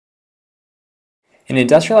In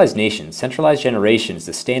industrialized nations, centralized generation is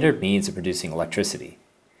the standard means of producing electricity.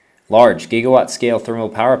 Large, gigawatt-scale thermal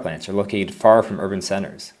power plants are located far from urban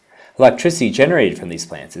centers. Electricity generated from these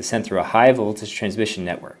plants is sent through a high-voltage transmission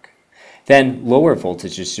network. Then,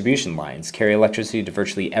 lower-voltage distribution lines carry electricity to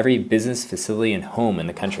virtually every business, facility, and home in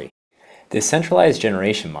the country. This centralized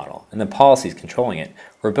generation model and the policies controlling it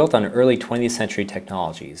were built on early 20th century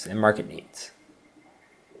technologies and market needs.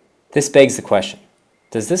 This begs the question,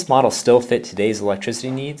 does this model still fit today's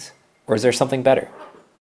electricity needs, or is there something better?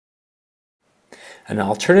 An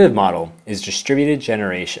alternative model is distributed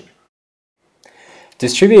generation.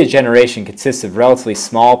 Distributed generation consists of relatively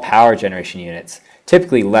small power generation units,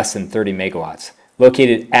 typically less than 30 megawatts,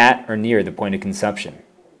 located at or near the point of consumption.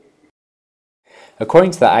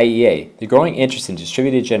 According to the IEA, the growing interest in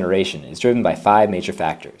distributed generation is driven by 5 major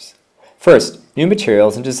factors. First, new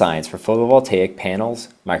materials and designs for photovoltaic panels,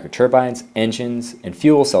 microturbines, engines, and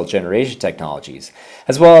fuel cell generation technologies,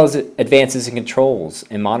 as well as advances in controls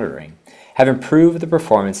and monitoring, have improved the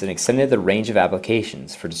performance and extended the range of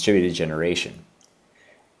applications for distributed generation.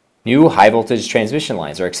 New high-voltage transmission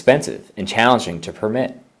lines are expensive and challenging to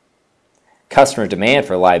permit. Customer demand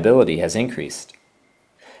for reliability has increased.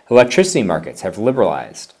 Electricity markets have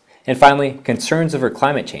liberalized. And finally, concerns over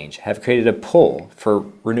climate change have created a pull for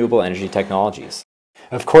renewable energy technologies.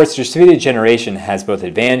 Of course, distributed generation has both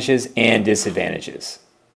advantages and disadvantages.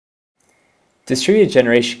 Distributed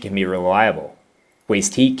generation can be reliable.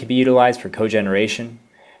 Waste heat can be utilized for cogeneration.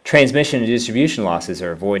 Transmission and distribution losses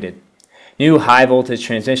are avoided. New high-voltage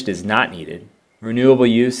transmission is not needed. Renewable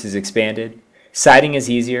use is expanded. Siting is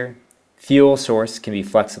easier. Fuel source can be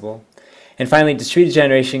flexible. And finally, distributed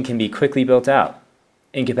generation can be quickly built out,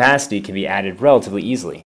 and capacity can be added relatively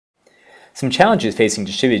easily. Some challenges facing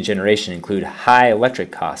distributed generation include high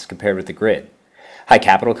electric costs compared with the grid, high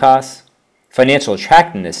capital costs, financial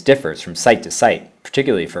attractiveness differs from site to site,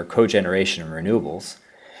 particularly for cogeneration and renewables.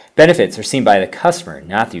 Benefits are seen by the customer,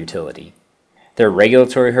 not the utility. There are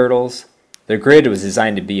regulatory hurdles. The grid was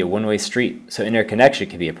designed to be a one-way street, so interconnection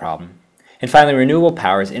can be a problem. And finally, renewable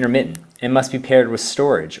power is intermittent and must be paired with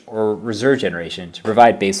storage or reserve generation to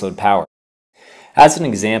provide baseload power. As an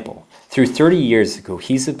example, through 30 years of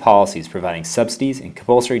cohesive policies providing subsidies and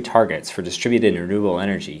compulsory targets for distributed and renewable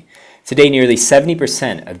energy, today nearly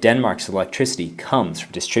 70% of Denmark's electricity comes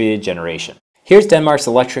from distributed generation. Here's Denmark's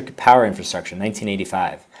electric power infrastructure in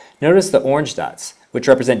 1985. Notice the orange dots, which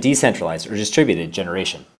represent decentralized or distributed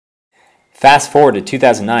generation. Fast forward to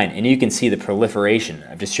 2009 and you can see the proliferation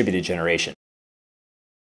of distributed generation.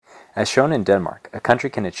 As shown in Denmark, a country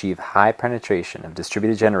can achieve high penetration of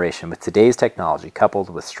distributed generation with today's technology coupled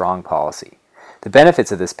with strong policy. The benefits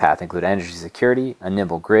of this path include energy security, a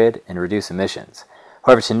nimble grid, and reduced emissions.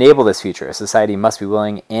 However, to enable this future, a society must be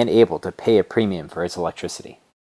willing and able to pay a premium for its electricity.